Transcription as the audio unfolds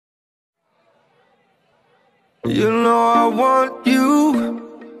You know I want you.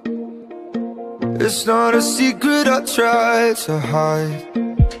 It's not a secret I try to hide.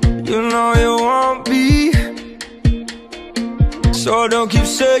 You know you want me, so don't keep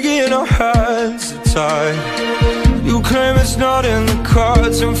saying our hands are tied. You claim it's not in the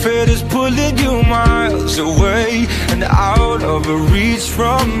cards, and fate is pulling you miles away and out of reach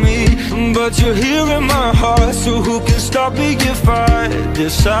from me. But you're here in my heart, so who can stop me if I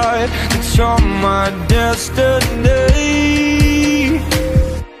decide that you're my destiny?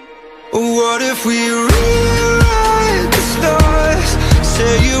 What if we rewrite the stars?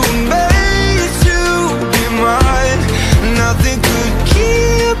 Say you were made to be mine. Nothing could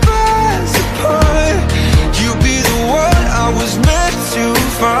keep us apart. You be the one I was meant to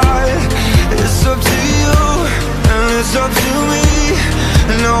find. It's up to you, and it's up to me.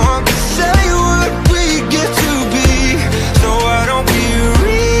 No one can say what we get to be. So why don't we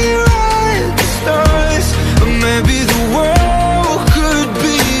rewrite the stars? Or maybe the world could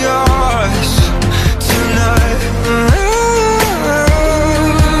be ours tonight.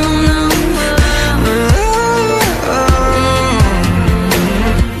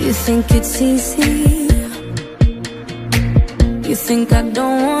 You think it's easy? You think I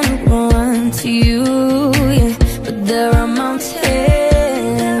don't wanna run to you, yeah. But there are mountains,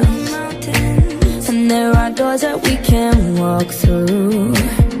 and there are doors that we can walk through.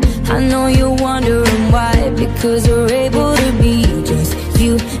 I know you're wondering why, because we're able to be just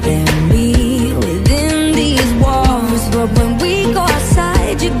you and me within these walls. But when we go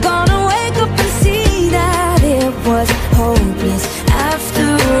outside, you're gonna wake up and see that it was hopeless after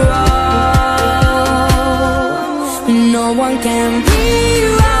all. No one can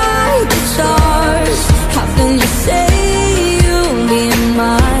rewrite the stars. How can you say you'll be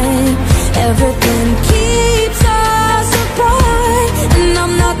mine? Everything keeps us apart, and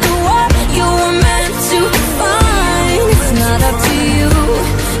I'm not the one you were meant to find. It's not up to you,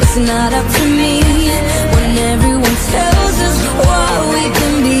 it's not up to me, when everyone tells us what we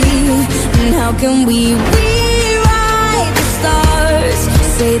can be. And how can we rewrite the stars?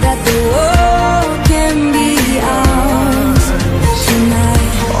 Say that the world can be ours tonight.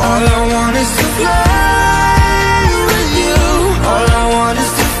 All I want is to fly with you. All I want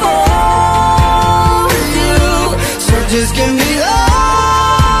is to fall with you. So just give me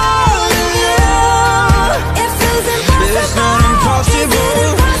all of you. It feels impossible. But it's not impossible.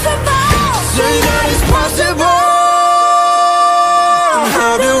 Say that it's possible.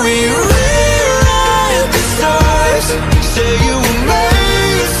 How do we rewrite the stars? Say you were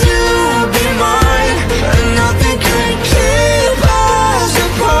made to be mine, and nothing can keep us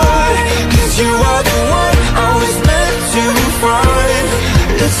apart. 'Cause you are the one I was meant to find.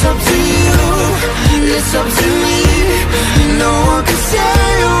 It's up to you, it's up to me. No one can say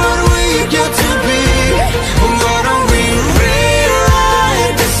what we get to be. Why don't we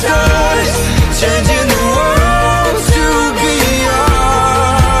rewrite the stars? Changing the world to be ours.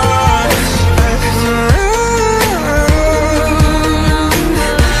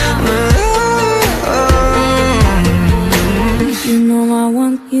 You know I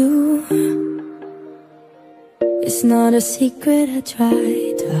want you. It's not a secret I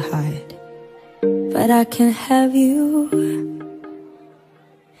try to hide, but I can't have you.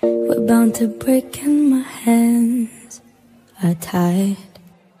 We're bound to break and my hands are tied.